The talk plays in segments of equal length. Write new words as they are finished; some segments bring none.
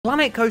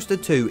Planet Coaster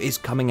 2 is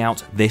coming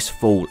out this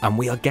fall, and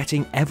we are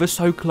getting ever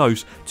so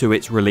close to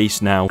its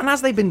release now. And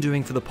as they've been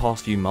doing for the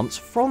past few months,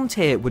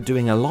 Frontier were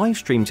doing a live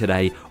stream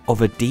today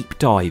of a deep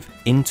dive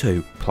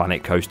into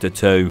Planet Coaster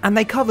 2. And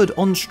they covered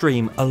on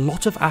stream a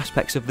lot of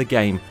aspects of the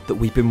game that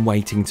we've been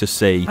waiting to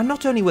see. And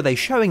not only were they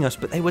showing us,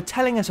 but they were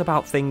telling us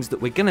about things that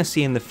we're going to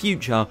see in the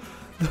future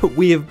that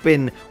we have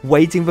been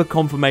waiting for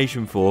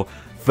confirmation for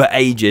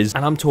ages,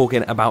 and I'm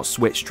talking about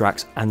switch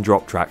tracks and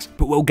drop tracks,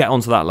 but we'll get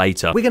onto that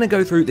later. We're going to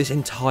go through this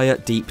entire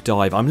deep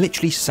dive. I'm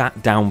literally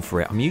sat down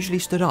for it. I'm usually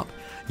stood up.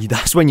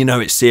 That's when you know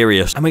it's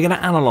serious. And we're going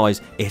to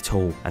analyse it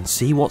all and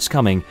see what's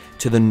coming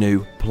to the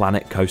new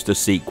Planet Coaster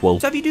sequel.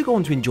 So if you do go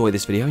on to enjoy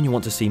this video and you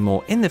want to see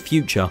more in the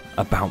future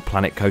about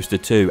Planet Coaster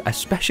 2,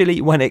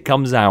 especially when it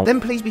comes out, then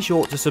please be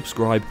sure to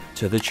subscribe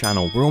to the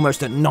channel. We're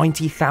almost at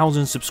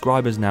 90,000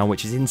 subscribers now,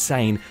 which is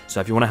insane. So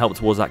if you want to help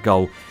towards that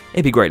goal,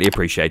 it'd be greatly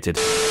appreciated.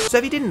 So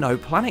if you didn't know,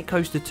 Planet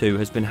Coaster 2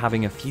 has been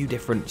having a few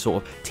different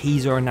sort of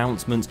teaser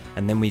announcements,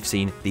 and then we've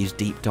seen these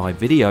deep dive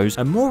videos.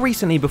 And more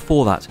recently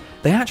before that,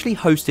 they actually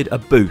hosted a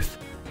booth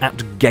at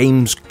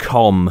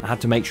Gamescom. I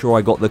had to make sure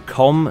I got the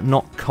com,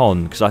 not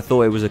con, because I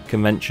thought it was a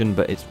convention,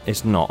 but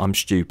it's not. I'm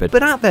stupid.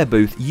 But at their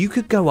booth, you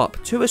could go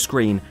up to a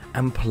screen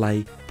and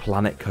play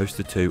Planet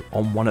Coaster 2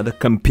 on one of the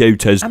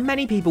computers. And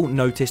many people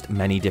noticed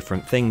many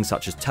different things,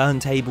 such as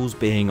turntables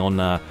being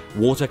on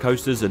water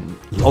coasters and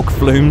log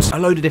flumes, a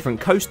load of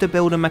different coaster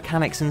builder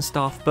mechanics and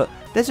stuff, but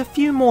there's a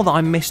few more that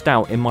I missed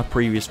out in my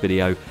previous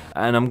video,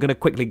 and I'm going to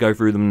quickly go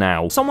through them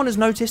now. Someone has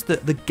noticed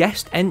that the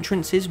guest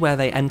entrances where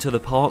they enter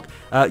the park,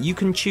 you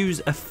can choose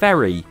a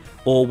ferry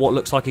or what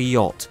looks like a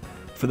yacht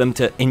for them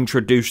to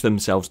introduce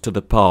themselves to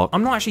the park.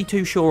 I'm not actually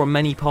too sure on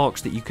many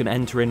parks that you can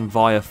enter in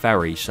via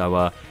ferry,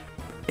 so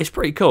it's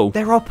pretty cool.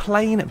 There are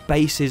plane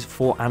bases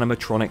for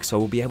animatronics, so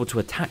we'll be able to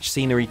attach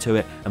scenery to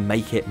it and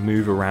make it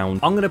move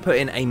around. I'm going to put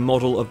in a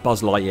model of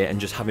Buzz Lightyear and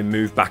just have him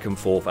move back and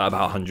forth at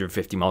about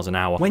 150 miles an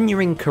hour. When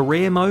you're in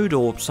career mode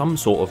or some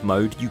sort of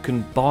mode, you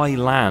can buy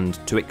land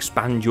to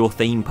expand your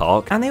theme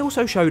park. And they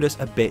also showed us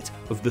a bit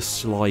of the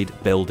slide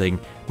building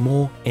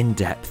more in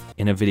depth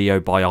in a video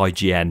by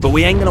IGN. But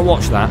we ain't going to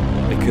watch that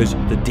because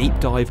the deep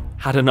dive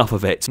had enough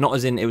of it. Not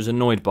as in it was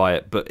annoyed by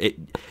it, but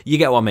you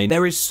get what I mean.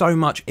 There is so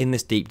much in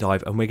this deep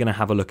dive, and we're going to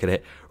have a look at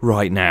it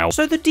right now.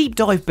 So the deep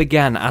dive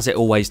began, as it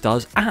always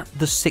does, at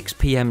the 6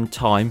 PM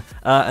time,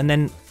 and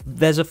then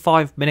there's a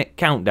 5-minute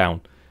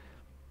countdown.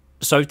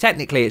 So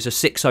technically it's a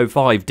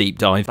 6:05 deep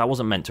dive. That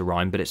wasn't meant to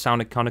rhyme, but it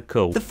sounded kind of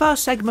cool. The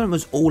first segment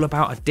was all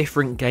about a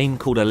different game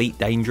called Elite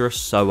Dangerous,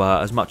 so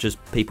as much as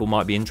people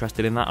might be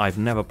interested in that, I've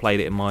never played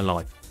it in my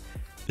life.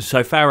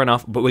 So fair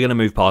enough, but we're going to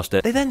move past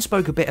it. They then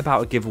spoke a bit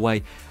about a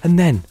giveaway, and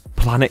then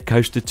Planet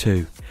Coaster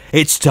 2.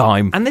 It's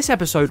time! And this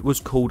episode was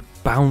called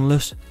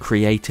Boundless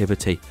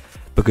Creativity,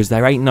 because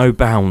there ain't no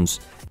bounds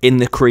in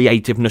the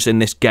creativeness in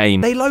this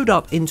game. They load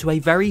up into a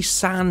very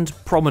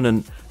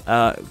sand-prominent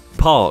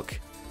park.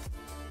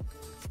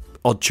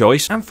 Odd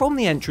choice. And from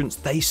the entrance,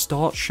 they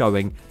start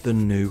showing the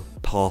new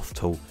path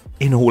tool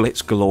in all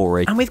its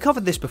glory. And we've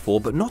covered this before,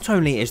 but not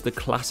only is the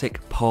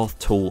classic path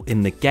tool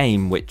in the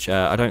game, which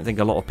I don't think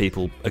a lot of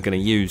people are going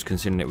to use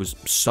considering it was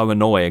so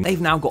annoying,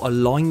 they've now got a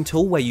line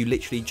tool where you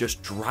literally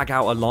just drag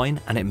out a line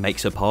and it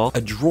makes a path.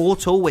 A draw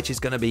tool, which is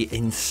going to be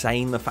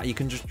insane. The fact you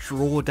can just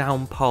draw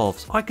down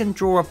paths. I can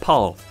draw a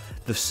path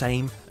the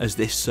same as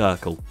this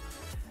circle.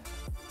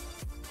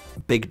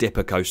 Big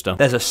Dipper coaster.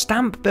 There's a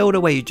stamp builder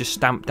where you just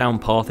stamp down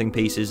pathing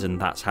pieces,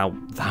 and that's how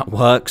that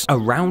works. A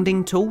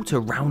rounding tool to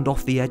round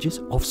off the edges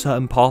of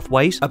certain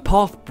pathways. A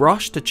path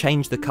brush to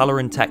change the color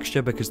and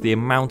texture, because the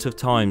amount of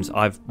times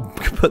I've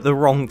put the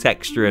wrong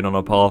texture in on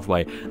a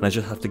pathway and I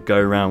just have to go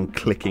around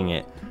clicking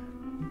it.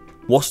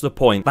 What's the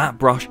point? That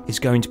brush is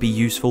going to be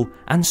useful,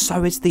 and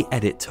so is the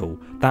edit tool.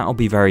 That'll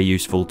be very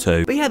useful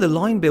too. But yeah, the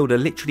line builder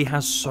literally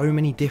has so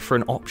many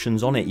different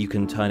options on it. You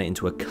can turn it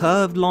into a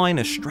curved line,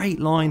 a straight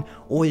line,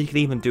 or you can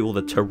even do all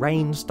the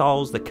terrain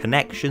styles, the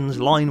connections,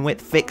 line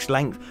width, fixed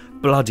length.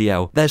 Bloody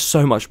hell, there's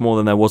so much more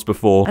than there was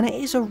before. And it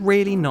is a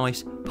really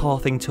nice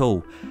pathing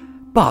tool.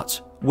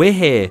 But we're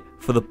here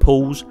for the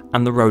pools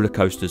and the roller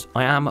coasters.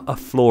 I am a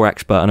floor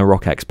expert and a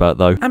rock expert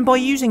though. And by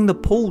using the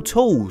pool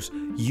tools,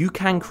 you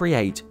can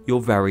create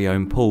your very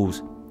own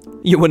pools.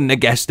 You wouldn't have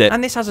guessed it.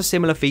 And this has a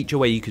similar feature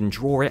where you can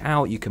draw it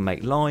out, you can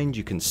make lines,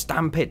 you can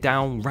stamp it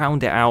down,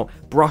 round it out,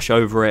 brush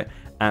over it.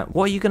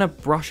 What are you going to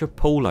brush a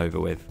pool over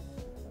with?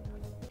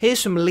 Here's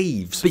some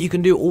leaves, but you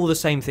can do all the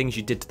same things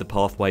you did to the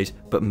pathways,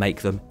 but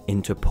make them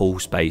into pool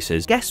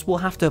spaces. Guests will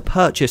have to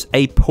purchase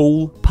a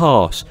pool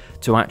pass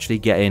to actually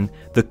get in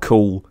the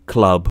cool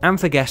club, and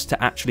for guests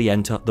to actually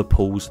enter the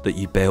pools that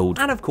you build.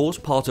 And of course,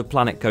 part of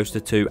Planet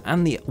Coaster 2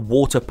 and the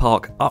water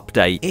park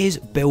update is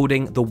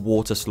building the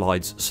water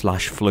slides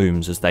 /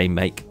 flumes, as they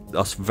make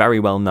us very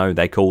well know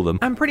they call them.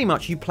 And pretty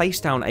much you place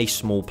down a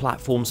small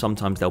platform,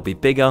 sometimes they'll be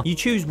bigger. You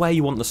choose where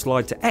you want the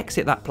slide to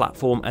exit that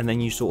platform, and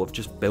then you sort of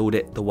just build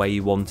it the way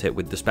you want it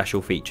with the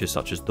special features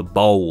such as the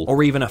bowl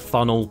or even a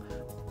funnel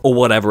or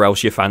whatever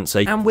else you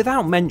fancy. And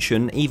without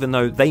mention, even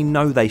though they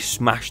know they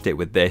smashed it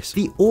with this,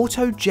 the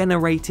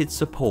auto-generated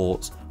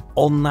supports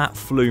on that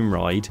flume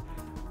ride,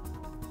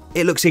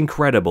 it looks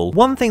incredible.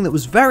 One thing that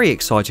was very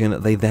exciting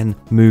that they then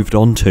moved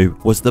on to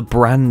was the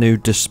brand new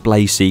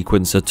display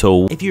sequencer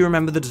tool. If you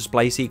remember the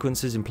display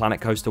sequences in Planet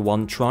Coaster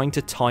 1, trying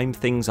to time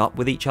things up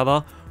with each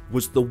other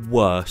was the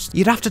worst.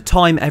 You'd have to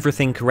time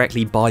everything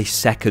correctly by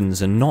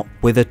seconds and not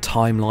with a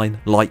timeline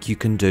like you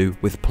can do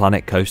with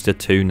Planet Coaster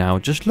 2 now.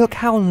 Just look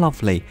how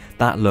lovely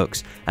that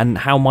looks and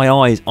how my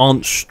eyes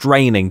aren't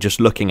straining just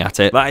looking at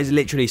it. That is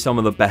literally some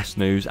of the best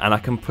news, and I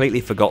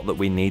completely forgot that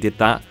we needed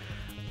that.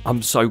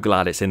 I'm so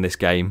glad it's in this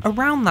game.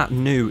 Around that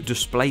new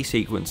display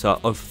sequencer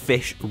of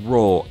Fish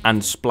Roar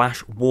and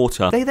Splash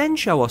Water, they then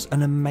show us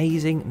an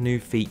amazing new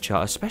feature,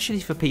 especially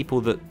for people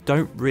that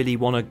don't really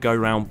want to go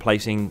around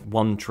placing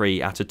one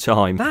tree at a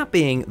time. That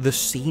being the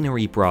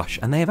scenery brush,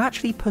 and they have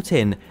actually put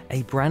in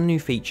a brand new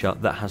feature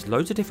that has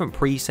loads of different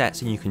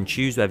presets, and you can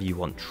choose whether you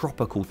want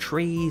tropical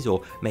trees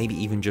or maybe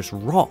even just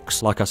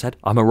rocks. Like I said,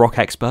 I'm a rock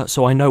expert,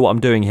 so I know what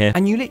I'm doing here.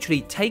 And you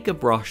literally take a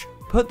brush,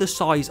 put the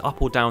size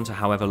up or down to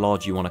however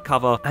large you want to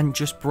cover, and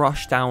just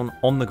brush down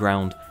on the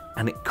ground,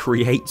 and it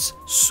creates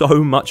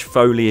so much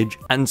foliage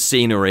and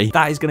scenery.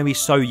 That is going to be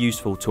so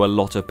useful to a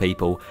lot of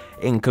people,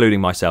 including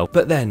myself.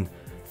 But then,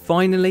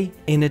 finally,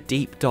 in a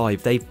deep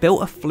dive, they've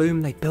built a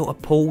flume, they built a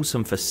pool,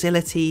 some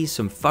facilities,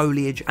 some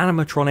foliage,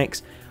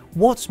 animatronics.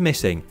 What's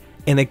missing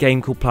in a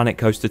game called Planet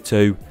Coaster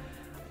 2?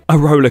 A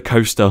roller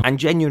coaster. And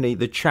genuinely,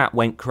 the chat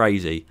went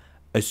crazy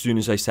as soon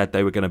as they said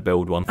they were going to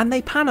build one. And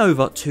they pan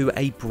over to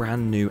a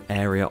brand new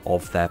area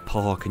of their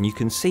park, and you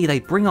can see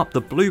they bring up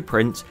the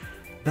blueprint.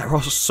 There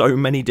are so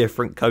many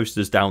different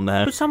coasters down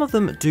there, but some of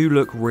them do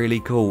look really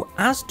cool,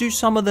 as do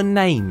some of the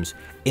names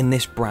in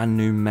this brand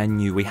new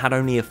menu. We had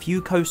only a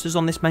few coasters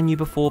on this menu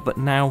before, but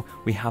now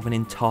we have an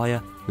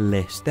entire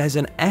list. There's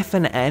an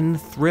F&N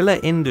Thriller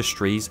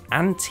Industries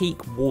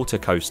Antique Water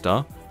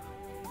Coaster.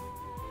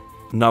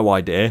 No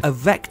idea. A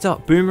Vector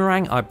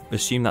Boomerang, I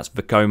assume that's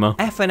Vekoma.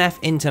 F&F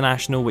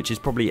International, which is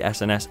probably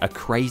SNS, a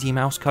Crazy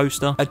Mouse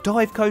coaster. A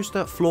Dive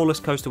Coaster, Flawless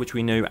Coaster, which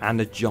we knew, and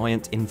a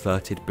Giant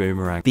Inverted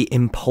Boomerang. The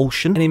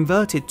Impulsion, an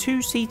inverted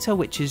two-seater,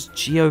 which is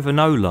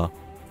Giovanola.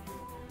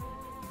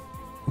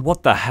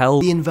 What the hell?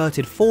 The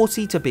inverted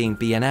four-seater being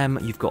B&M.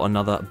 You've got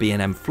another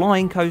B&M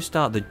Flying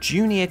Coaster, the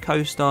Junior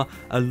Coaster,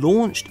 a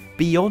launched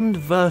Beyond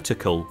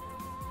Vertical.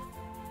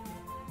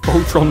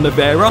 Ultron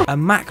Nevera, a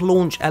Mack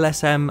Launch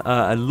LSM,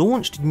 a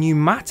launched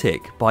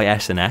pneumatic by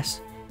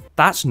SNS,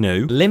 that's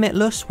new.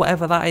 Limitless,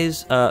 whatever that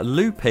is,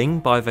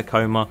 Looping by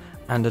Vekoma,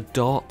 and a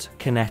Dart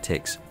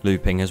Kinetics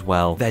looping as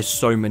well. There's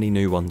so many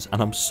new ones,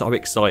 and I'm so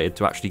excited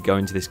to actually go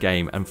into this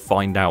game and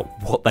find out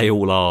what they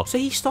all are. So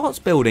he starts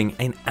building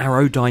an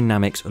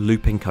Aerodynamics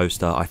looping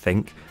coaster, I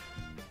think.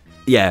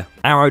 Yeah,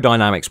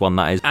 Aerodynamics one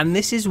that is. And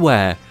this is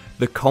where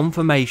the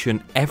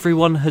confirmation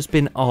everyone has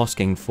been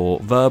asking for,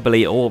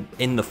 verbally or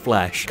in the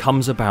flesh,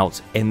 comes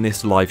about in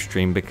this live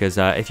stream, because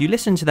if you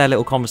listen to their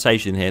little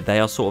conversation here, they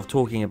are sort of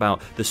talking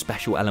about the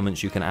special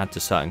elements you can add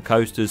to certain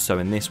coasters. So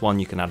in this one,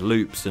 you can add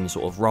loops and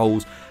sort of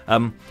rolls.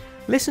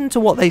 Listen to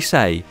what they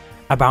say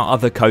about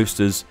other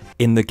coasters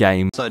in the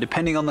game. So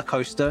depending on the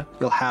coaster,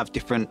 you'll have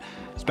different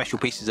special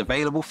pieces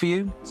available for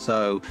you.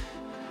 So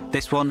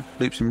this one,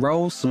 loops and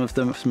rolls. Some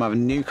other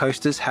new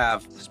coasters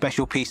have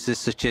special pieces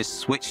such as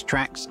switch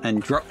tracks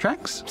and drop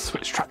tracks.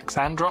 Switch tracks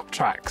and drop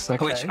tracks,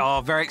 okay. Which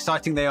are very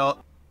exciting. They are.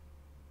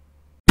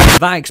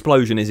 That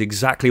explosion is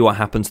exactly what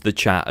happened to the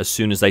chat as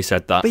soon as they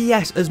said that. But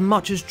yes, as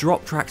much as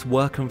drop tracks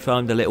were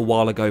confirmed a little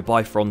while ago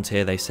by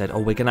Frontier, they said, oh,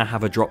 we're going to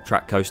have a drop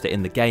track coaster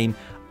in the game.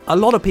 A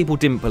lot of people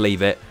didn't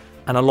believe it,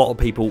 and a lot of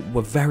people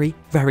were very,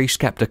 very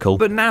skeptical.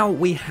 But now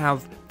we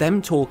have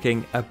them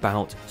talking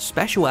about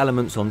special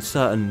elements on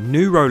certain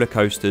new roller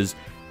coasters,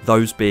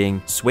 those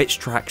being switch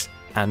tracks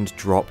and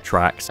drop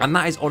tracks. And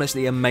that is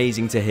honestly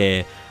amazing to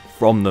hear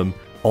from them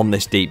on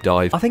this deep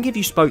dive. I think if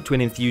you spoke to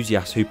an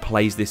enthusiast who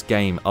plays this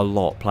game a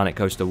lot, Planet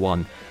Coaster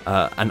 1,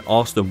 and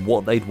asked them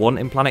what they'd want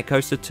in Planet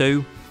Coaster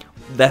 2,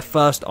 their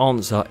first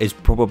answer is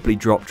probably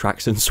drop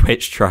tracks and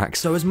switch tracks.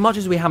 So as much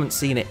as we haven't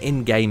seen it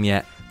in game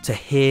yet, to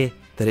hear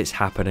that it's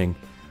happening,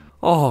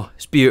 oh,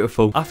 it's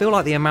beautiful. I feel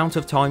like the amount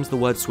of times the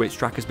word switch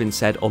track has been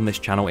said on this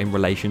channel in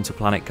relation to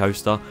Planet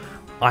Coaster,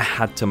 I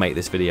had to make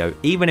this video,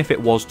 even if it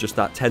was just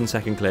that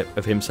 10-second clip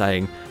of him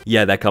saying,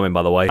 yeah, they're coming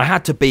by the way. I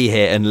had to be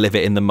here and live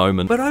it in the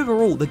moment. But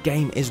overall, the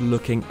game is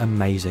looking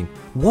amazing.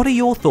 What are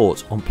your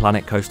thoughts on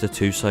Planet Coaster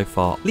 2 so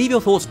far? Leave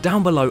your thoughts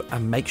down below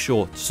and make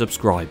sure to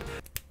subscribe.